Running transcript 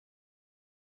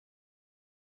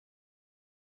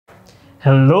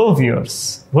Hello viewers,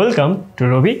 welcome to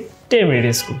Rabi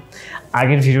টেমিডিয়া school.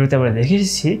 আগের ভিডিওতে আমরা দেখে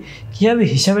এসেছি কীভাবে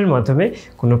হিসাবের মাধ্যমে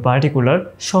কোনো পার্টিকুলার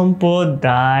সম্পদ,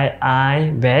 দায়, আয়,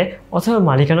 ব্যয় অথবা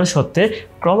মালিকানা সত্ত্বের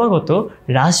ক্রমাগত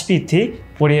হ্রাস বৃদ্ধি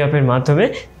পরিমাপের মাধ্যমে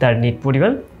তার নিট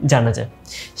পরিমাণ জানা যায়।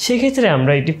 সেক্ষেত্রে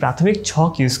আমরা একটি প্রাথমিক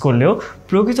ছক ইউজ করলেও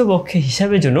প্রকৃতপক্ষে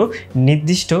হিসাবের জন্য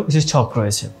নির্দিষ্ট কিছু ছক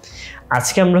রয়েছে।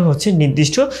 আজকে আমরা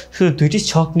নির্দিষ্ট শুধু দুইটি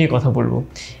ছক নিয়ে কথা বলবো।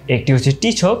 একটি হচ্ছে টি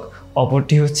ছক,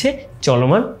 অপরটি হচ্ছে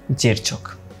চলমান জের ছক।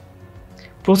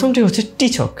 প্রথমটি হচ্ছে টি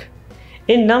ছক।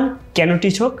 এর নাম কেন টি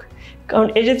ছক? কারণ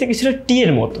এটাতে কিছুটা টি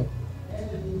এর মতো।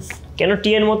 কেন টি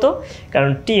এর মতো? কারণ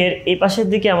টি এর এই পাশের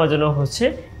দিকে আমার জন্য হচ্ছে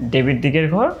ডেবিট দিকের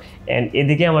ঘর, অ্যান্ড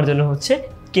এদিকে আমার জন্য হচ্ছে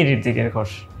ক্রেডিট দিকের ঘর।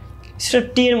 সেটা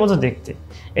টি এর মতো দেখতে।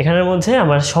 এখানের মধ্যে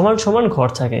আমার সমান সমান ঘর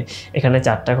থাকে। এখানে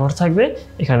 4টা ঘর থাকবে,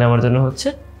 এখানে আমার জন্য হচ্ছে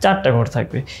 4টা ঘর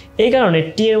থাকবে। এই কারণে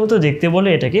টি এর মতো দেখতে বলে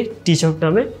এটাকে টি ছক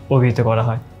নামে অভিহিত করা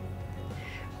হয়।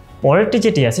 পরেরটি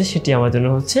যেটি আছে সেটি আমার জন্য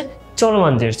হচ্ছে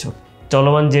চলমান জের ছক।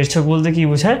 চলমান জের ছক বলতে কি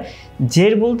বোঝায়?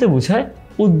 জের বলতে বোঝায়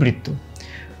উদ্বৃত্ত।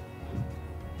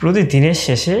 প্রতিদিনের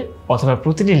শেষে অথবা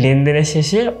প্রতিটি লেনদেনের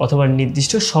শেষে অথবা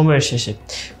নির্দিষ্ট সময়ের শেষে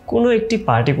কোনো একটি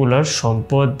পার্টিকুলার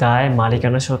সম্পদ, দায়,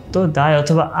 মালিকানা সত্ত্ব, দায়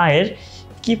অথবা আয়ের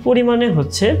কী পরিমাণে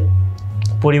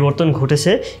পরিবর্তন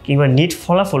ঘটেছে কিংবা নিট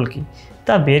ফলাফল কী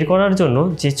তা বের করার জন্য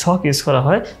যে ছক ইউজ করা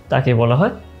হয় তাকে বলা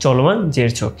হয় চলমান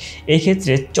জের ছক। এই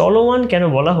ক্ষেত্রে চলমান কেন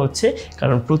বলা হচ্ছে?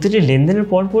 কারণ প্রতিটি লেনদেনের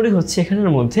পরপরই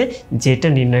এখানের মধ্যে জেরটা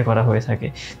নির্ণয় করা হয়ে থাকে।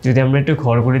 যদি আমরা একটু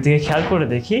ঘরগুলির দিকে খেয়াল করে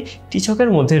দেখি, টি ছকের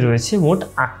মধ্যে রয়েছে মোট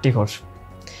 8টি ঘর।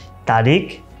 তারিখ,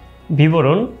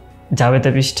 বিবরণ, জাবেদা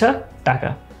পৃষ্ঠা, টাকা।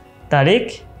 তারিখ,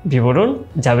 বিবরণ,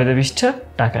 জাবেদা পৃষ্ঠা,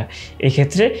 টাকা। এই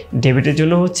ক্ষেত্রে ডেবিটের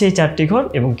জন্য হচ্ছে এই 4টি ঘর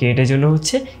এবং ক্রেডিটের জন্য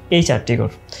হচ্ছে এই 4টি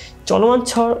ঘর। চলমান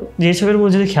যে ছকের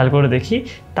মধ্যে যদি খেয়াল করে দেখি,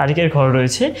 তারিখের ঘর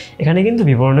রয়েছে, এখানে কিন্তু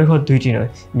বিবরণের ঘর 2টি নয়,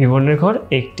 বিবরণের ঘর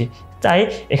 1টি। তাই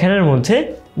এখানের মধ্যে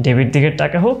ডেবিট দিকের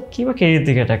টাকা হোক কিংবা ক্রেডিট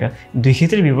দিকের টাকা, দুই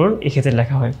ক্ষেত্রে বিবরণ এক্ষেত্রে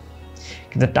লেখা হয়।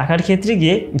 কিন্তু টাকার ক্ষেত্রে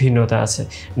গিয়ে ভিন্নতা আছে।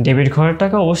 ডেবিট ঘরের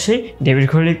টাকা অবশ্যই ডেবিট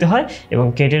ঘরে লিখতে হয় এবং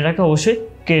ক্রেডিটের টাকা অবশ্যই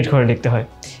ক্রেডিট ঘরে লিখতে হয়।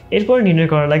 এরপর নির্ণয়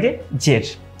করা লাগে জের।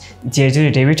 জের যদি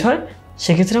ডেবিট হয়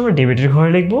সেক্ষেত্রে আমরা ডেবিটের ঘরে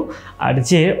লিখব, আর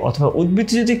জের অথবা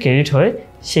উদ্বৃত্ত যদি ক্রেডিট হয়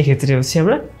সেক্ষেত্রে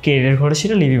আমরা ক্রেডিটের ঘরে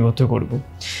সেটা লিপিবদ্ধ করব।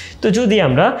 তো যদি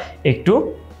আমরা একটু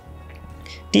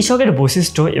টি ছকের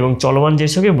বৈশিষ্ট্য এবং চলমান জের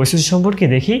ছকের বৈশিষ্ট্য সম্পর্কে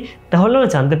দেখি, তাহলে আমরা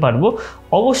জানতে পারবো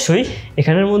অবশ্যই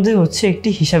এখানের মধ্যে একটি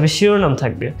হিসাবের শিরোনাম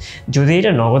থাকবে। যদি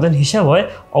এটা নগদান হিসাব হয়,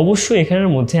 অবশ্যই এখানের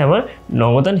মধ্যে আমার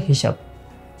নগদান হিসাব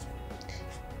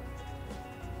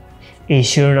এই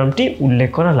শিরোনামটি উল্লেখ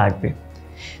করা লাগবে।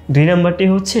 2 নম্বরটি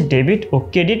হচ্ছে ডেবিট ও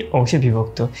ক্রেডিট অংশে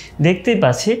বিভক্ত। দেখতেই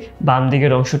পাচ্ছি বাম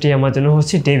দিকের অংশটি আমার জন্য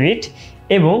হচ্ছে ডেবিট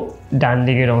এবং ডান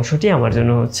দিকের অংশটি আমার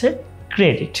জন্য হচ্ছে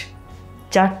ক্রেডিট।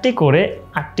 4টি করে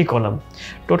 8টি কলাম।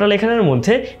 টোটাল এখানের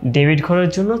মধ্যে ডেবিট ঘরের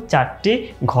জন্য 4টি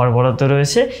ঘর বরাদ্দ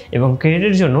রয়েছে এবং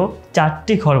ক্রেডিটের জন্য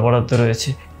 4টি ঘর বরাদ্দ রয়েছে।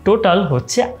 টোটাল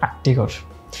হচ্ছে 8টি ঘর।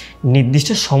 নির্দিষ্ট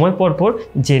সময় পর পর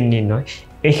জের নির্ণয়।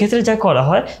 এক্ষেত্রে যা করা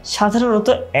হয়, সাধারণত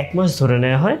 1 মাস ধরে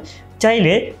নেওয়া হয়।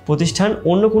 চাইলে প্রতিষ্ঠান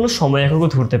অন্য কোনো সময় এককও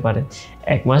ধরতে পারে।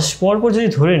 1 মাস পর পর যদি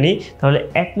ধরে নিই, তাহলে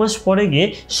 1 মাস পরে গিয়ে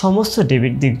সমস্ত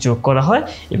ডেবিট দিক যোগ করা হয়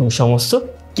এবং সমস্ত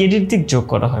ক্রেডিট দিক যোগ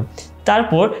করা হয়।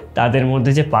 তারপর তাদের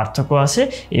মধ্যে যে পার্থক্য আছে,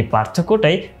 এই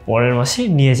পার্থক্যটাই পরের মাসে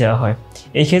নিয়ে যাওয়া হয়।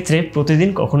 এই ক্ষেত্রে প্রতিদিন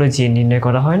কখনো জের নির্ণয়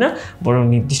করা হয় না, বরং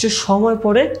নির্দিষ্ট সময়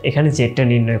পরে এখানে জেরটা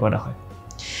নির্ণয় করা হয়।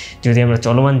 যদি আমরা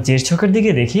চলমান জের ছকের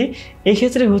দিকে দেখি, এই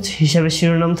ক্ষেত্রে হিসাবের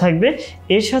শিরোনাম থাকবে।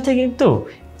 এর সাথে কিন্তু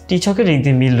টি ছকের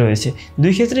একদিন মিল রয়েছে,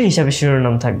 দুই ক্ষেত্রে হিসাবের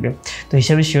শিরোনাম থাকবে। তো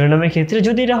হিসাবের শিরোনামের ক্ষেত্রে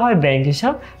যদি এটা হয় ব্যাংক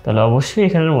হিসাব, তাহলে অবশ্যই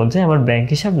এখানের মধ্যে আমার ব্যাংক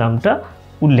হিসাব নামটা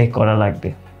উল্লেখ করা লাগবে।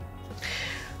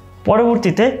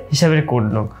 পরবর্তীতে হিসাবের কোড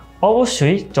নং।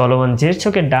 অবশ্যই চলমান জের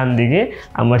ছকের ডান দিকে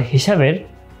আমার হিসাবের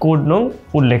কোড নং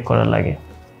উল্লেখ করা লাগে।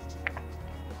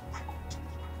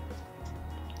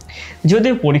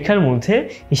 যদিও পরীক্ষার মধ্যে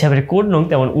হিসাবের কোড নং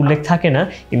তেমন উল্লেখ থাকে না,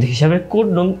 কিন্তু হিসাবের কোড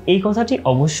নং এই কথাটি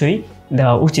অবশ্যই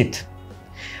দেওয়া উচিত।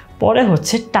 পরে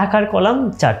টাকার কলাম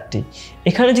 4টি।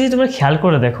 এখানে যদি তোমরা খেয়াল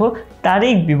করে দেখো,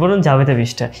 তারিখ, বিবরণ, জাবেদা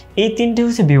পৃষ্ঠা, এই 3টি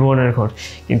বিবরণের ঘর।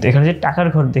 কিন্তু এখানে যে টাকার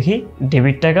ঘর দেখি,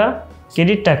 ডেবিট টাকা,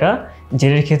 ক্রেডিট টাকা,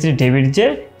 জেরের ক্ষেত্রে ডেবিট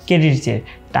জের, ক্রেডিট জের,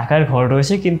 টাকার ঘর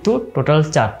রয়েছে কিন্তু টোটাল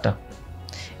 4টা।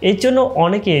 এর জন্য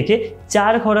অনেকে একে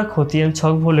 4 ঘরা খতিয়ান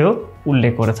ছক বলেও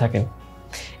উল্লেখ করে থাকেন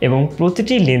এবং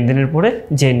প্রতিটি লেনদেনের পরে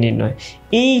জের নির্ণয়।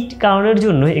 এই কারণের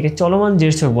জন্য একে চলমান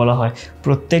জের ছক বলা হয়।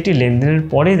 প্রত্যেকটি লেনদেনের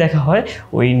পরেই দেখা হয়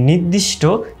ওই নির্দিষ্ট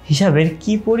হিসাবের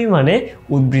কি পরিমাণে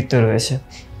উদ্বৃত্ত রয়েছে।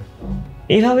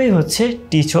 এইভাবেই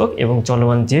টি ছক এবং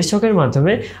চলমান জের ছকের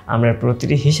মাধ্যমে আমরা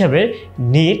প্রতিটি হিসাবের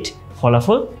নিট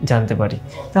ফলাফল জানতে পারি।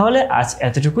 তাহলে আজ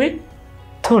এতটুকুই।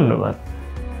 ধন্যবাদ।